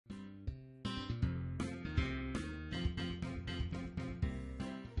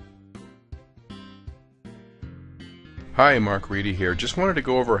Hi, Mark Reedy here. Just wanted to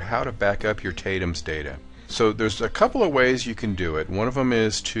go over how to back up your TATEMS data. So there's a couple of ways you can do it. One of them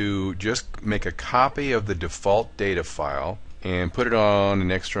is to just make a copy of the default data file and put it on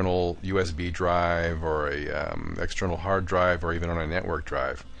an external USB drive or a external hard drive or even on a network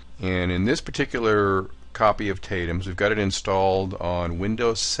drive. And in this particular copy of TATEMS, we've got it installed on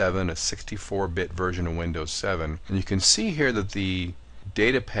Windows 7, a 64-bit version of Windows 7. And you can see here that the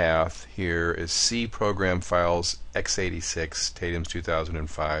data path here is C program files x86 TATEMS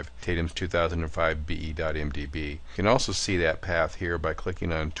 2005 TATEMS 2005 be.mdb. You can also see that path here by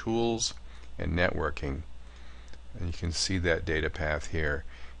clicking on Tools and Networking, and you can see that data path here.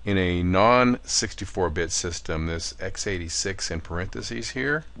 In a non 64-bit system, this x86 in parentheses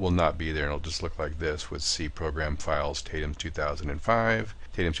here will not be there, and it'll just look like this with C program files TATEMS 2005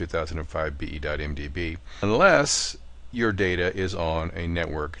 TATEMS 2005 be.mdb, unless your data is on a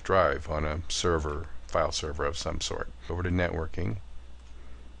network drive, on a server, file server of some sort. Over to networking.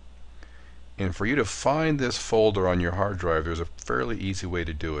 And for you to find this folder on your hard drive, there's a fairly easy way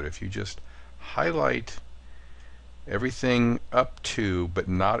to do it. If you just highlight everything up to, but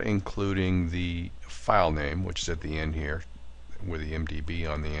not including the file name, which is at the end here, with the MDB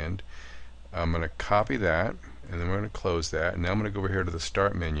on the end, I'm going to copy that, and then we're going to close that. And now I'm going to go over here to the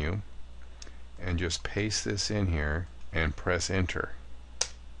Start menu and just paste this in here and press enter,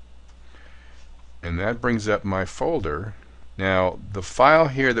 and that brings up my folder. Now the file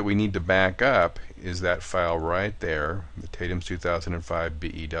here that we need to back up is that file right there, the TATEMS 2005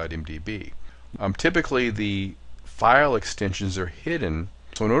 be.mdb. Typically the file extensions are hidden,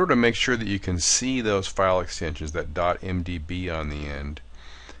 so in order to make sure that you can see those file extensions, that .mdb on the end,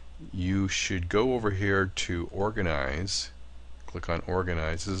 you should go over here to Organize. Click on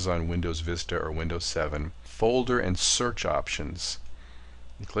Organize. This is on Windows Vista or Windows 7. Folder and Search Options.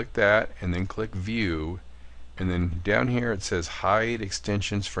 You click that and then click View, and then down here it says Hide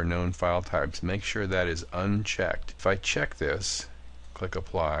Extensions for Known File Types. Make sure that is unchecked. If I check this, click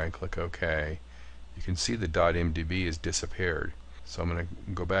Apply, click OK, you can see the .mdb has disappeared. So I'm going to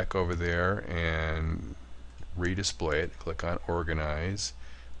go back over there and redisplay it. Click on Organize,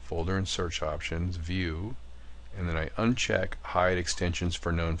 Folder and Search Options, View, and then I uncheck Hide Extensions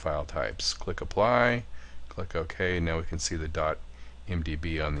for Known File Types. Click Apply, click OK, and now we can see the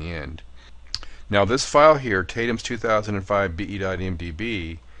 .mdb on the end. Now this file here, TATEMS 2005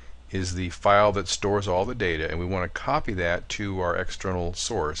 be.mdb, is the file that stores all the data, and we want to copy that to our external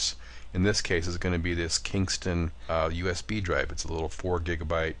source. In this case, it's going to be this Kingston USB drive. It's a little 4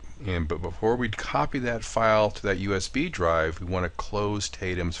 gigabyte. But before we copy that file to that USB drive, we want to close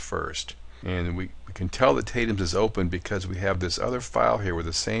TATEMS first. And we can tell that TATEMS is open because we have this other file here with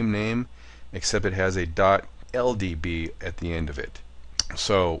the same name, except it has a .ldb at the end of it.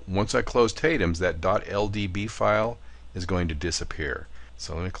 So once I close TATEMS, that .ldb file is going to disappear.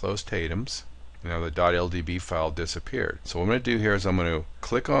 So let me close TATEMS. Now the .ldb file disappeared. So what I'm going to do here is I'm going to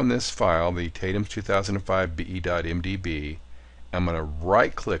click on this file, the TATEMS 2005 be.mdb. I'm going to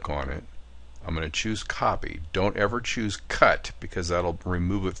right click on it. I'm going to choose Copy. Don't ever choose Cut, because that'll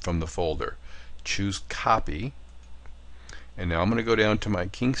remove it from the folder. Choose Copy, and now I'm going to go down to my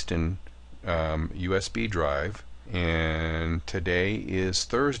Kingston USB drive, and today is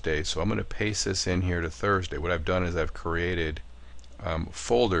Thursday, so I'm going to paste this in here to Thursday. What I've done is I've created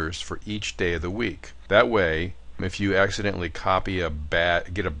folders for each day of the week. That way, if you accidentally get a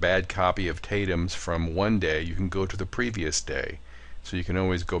bad copy of TATEMS from one day, you can go to the previous day. So you can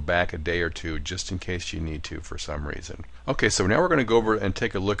always go back a day or two just in case you need to for some reason. Okay, so now we're going to go over and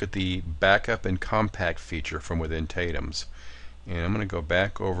take a look at the backup and compact feature from within TATEMS. And I'm going to go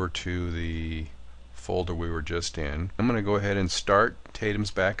back over to the folder we were just in. I'm going to go ahead and start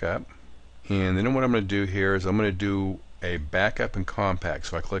TATEMS backup. And then what I'm going to do here is I'm going to do a backup and compact.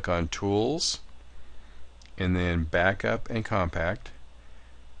 So I click on Tools, and then Backup and Compact,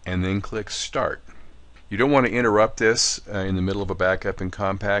 and then click Start. You don't want to interrupt this in the middle of a backup and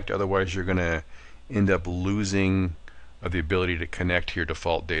compact, otherwise you're going to end up losing the ability to connect to your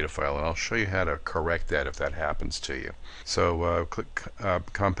default data file, and I'll show you how to correct that if that happens to you. So click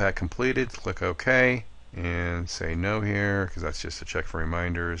Compact Completed, click OK, and say no here, because that's just to check for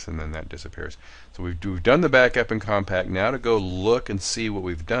reminders, and then that disappears. So we've done the backup and compact. Now to go look and see what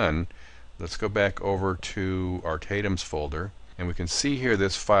we've done, let's go back over to our TATEMS folder. And we can see here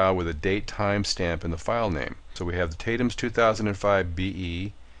this file with a date timestamp in the file name. So we have the TATEMS 2005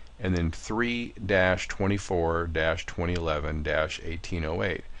 BE and then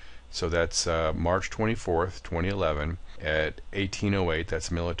 3-24-2011-1808. So that's March 24th, 2011 at 1808.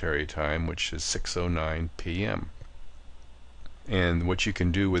 That's military time, which is 6:09 p.m. And what you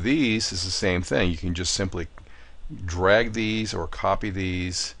can do with these is the same thing. You can just simply drag these or copy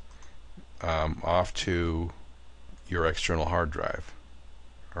these off to your external hard drive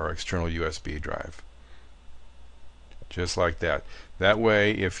or external USB drive. Just like that. That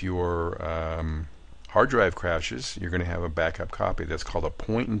way, if your hard drive crashes, you're going to have a backup copy. That's called a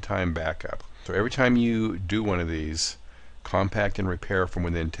point-in-time backup. So every time you do one of these, compact and repair from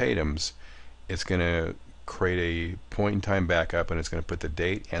within TATEMS, it's going to create a point-in-time backup, and it's going to put the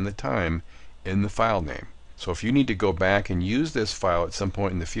date and the time in the file name. So if you need to go back and use this file at some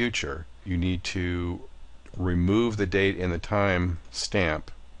point in the future, you need to remove the date and the time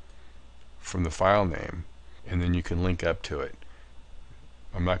stamp from the file name, and then you can link up to it.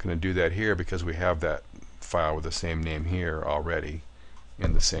 I'm not going to do that here because we have that file with the same name here already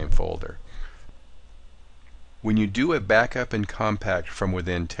in the same folder. When you do a backup and compact from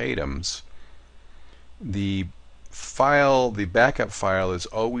within TATEMS, the backup file is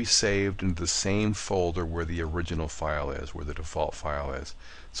always saved in the same folder where the original file is, where the default file is.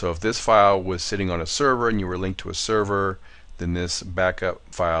 So if this file was sitting on a server and you were linked to a server, then this backup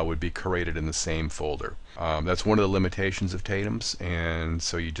file would be created in the same folder. That's one of the limitations of TATEMS, and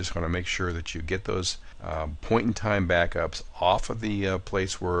so you just want to make sure that you get those point-in-time backups off of the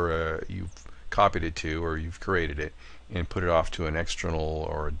place where you've copied it to or you've created it, and put it off to an external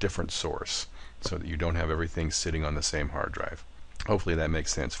or a different source so that you don't have everything sitting on the same hard drive. Hopefully that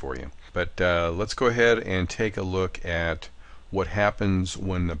makes sense for you. But let's go ahead and take a look at what happens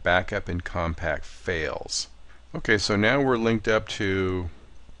when the backup and compact fails. Okay, so now we're linked up to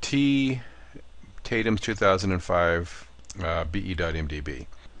TATEMS 2005 be.mdb.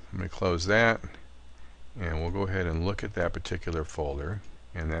 I'm going to close that, and we'll go ahead and look at that particular folder,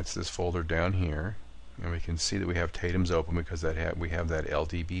 and that's this folder down here, and we can see that we have TATEMS open because we have that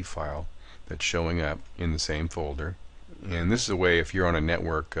LDB file that's showing up in the same folder. And this is a way, if you're on a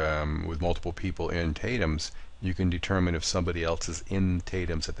network with multiple people in TATEMS, you can determine if somebody else is in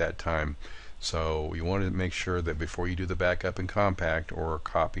TATEMS at that time. So you want to make sure that before you do the backup and compact or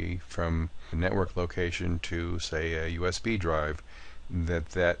copy from the network location to, say, a USB drive,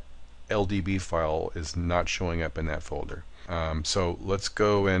 that LDB file is not showing up in that folder. So let's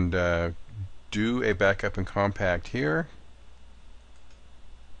go and do a backup and compact here.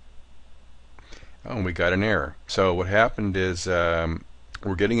 Oh, and we got an error. So what happened is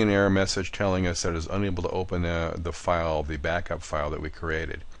we're getting an error message telling us that it's unable to open the file, the backup file that we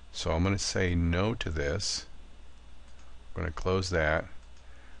created. So I'm going to say no to this. I'm going to close that.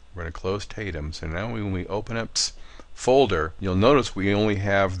 We're going to close TATEMS. And now when we open up folder, you'll notice we only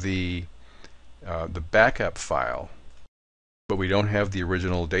have the backup file, but we don't have the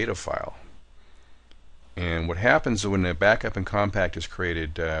original data file. And what happens when a backup and compact is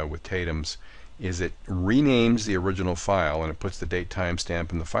created with TATEMS is it renames the original file, and it puts the date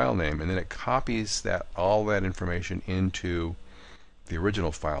timestamp in the file name, and then it copies all that information into the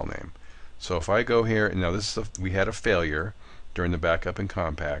original file name. So if I go here, and now we had a failure during the backup and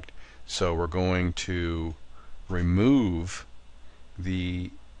compact, so we're going to remove the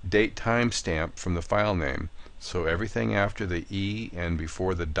date timestamp from the file name. So everything after the E and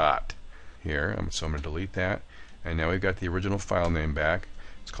before the dot here, so I'm going to delete that, and now we've got the original file name back.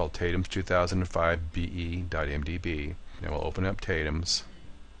 It's called TATEMS 2005 be.mdb. Now we'll open up TATEMS,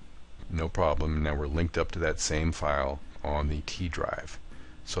 no problem. Now we're linked up to that same file on the T drive.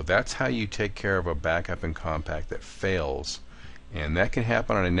 So that's how you take care of a backup and compact that fails, and that can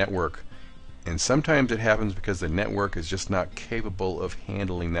happen on a network, and sometimes it happens because the network is just not capable of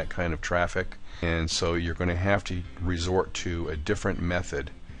handling that kind of traffic, and so you're going to have to resort to a different method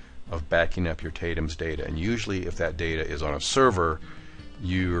of backing up your TATEMS data. And usually if that data is on a server,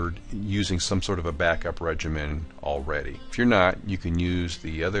 you're using some sort of a backup regimen already. If you're not, you can use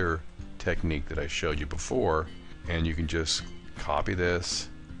the other technique that I showed you before, and you can just copy this,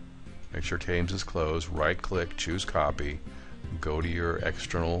 make sure TATEMS is closed, right click, choose copy, go to your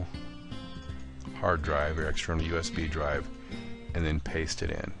external hard drive, your external USB drive, and then paste it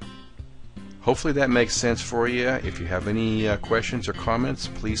in. Hopefully that makes sense for you. If you have any questions or comments,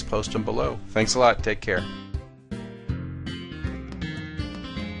 please post them below. Thanks a lot. Take care.